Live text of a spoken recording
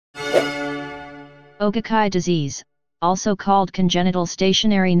Oguchi disease, also called congenital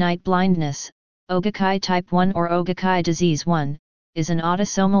stationary night blindness, Oguchi type 1 or Oguchi disease 1, is an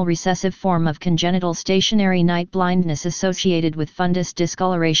autosomal recessive form of congenital stationary night blindness associated with fundus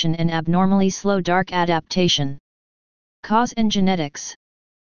discoloration and abnormally slow dark adaptation. Cause and genetics.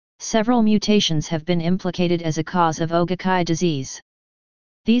 Several mutations have been implicated as a cause of Oguchi disease.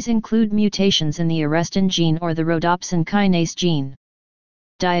 These include mutations in the arrestin gene or the rhodopsin kinase gene.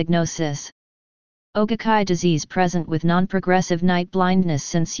 Diagnosis. Oguchi disease present with non-progressive night blindness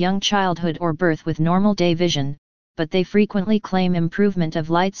since young childhood or birth with normal day vision, but they frequently claim improvement of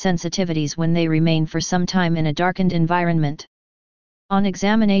light sensitivities when they remain for some time in a darkened environment. On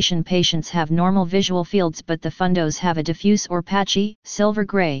examination, patients have normal visual fields, but the fundos have a diffuse or patchy,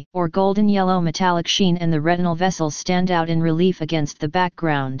 silver-gray or golden-yellow metallic sheen, and the retinal vessels stand out in relief against the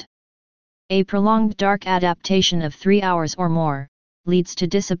background. A prolonged dark adaptation of 3 hours or more leads to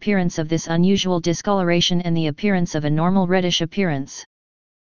disappearance of this unusual discoloration and the appearance of a normal reddish appearance.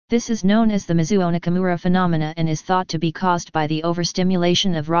 This is known as the Mizuo Nakamura phenomena and is thought to be caused by the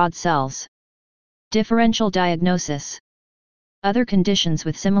overstimulation of rod cells. Differential diagnosis. Other conditions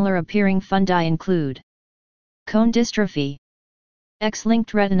with similar appearing fundi include cone dystrophy,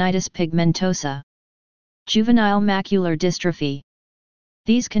 X-linked retinitis pigmentosa, juvenile macular dystrophy.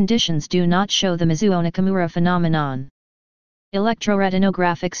 These conditions do not show the Mizuo Nakamura phenomenon.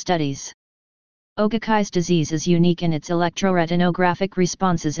 Electroretinographic studies. Oguchi's disease is unique in its electroretinographic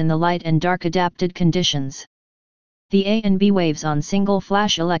responses in the light and dark adapted conditions. The A and B waves on single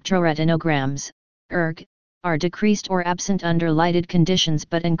flash electroretinograms, ERG, are decreased or absent under lighted conditions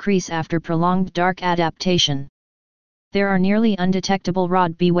but increase after prolonged dark adaptation. There are nearly undetectable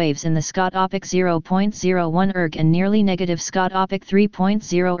rod B waves in the scotopic 0.01 ERG and nearly negative scotopic 3.0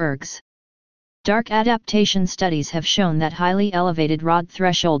 ERGs. Dark adaptation studies have shown that highly elevated rod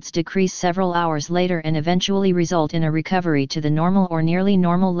thresholds decrease several hours later and eventually result in a recovery to the normal or nearly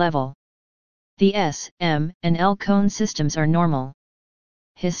normal level. The S, M, and L cone systems are normal.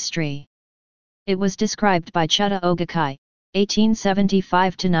 History. It was described by Chuta Oguchi,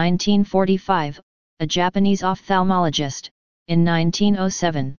 1875–1945, a Japanese ophthalmologist, in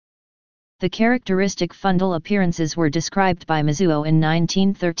 1907. The characteristic fundal appearances were described by Mizuo in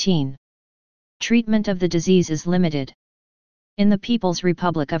 1913. Treatment of the disease is limited. In the People's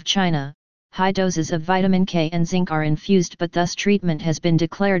Republic of China, high doses of vitamin K and zinc are infused, but thus treatment has been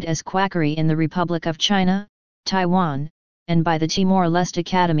declared as quackery in the Republic of China, Taiwan, and by the Timor-Leste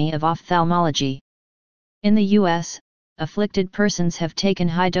Academy of Ophthalmology. In the U.S., afflicted persons have taken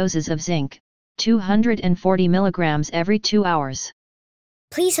high doses of zinc, 240 mg every 2 hours.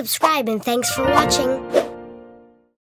 Please subscribe and thanks for watching.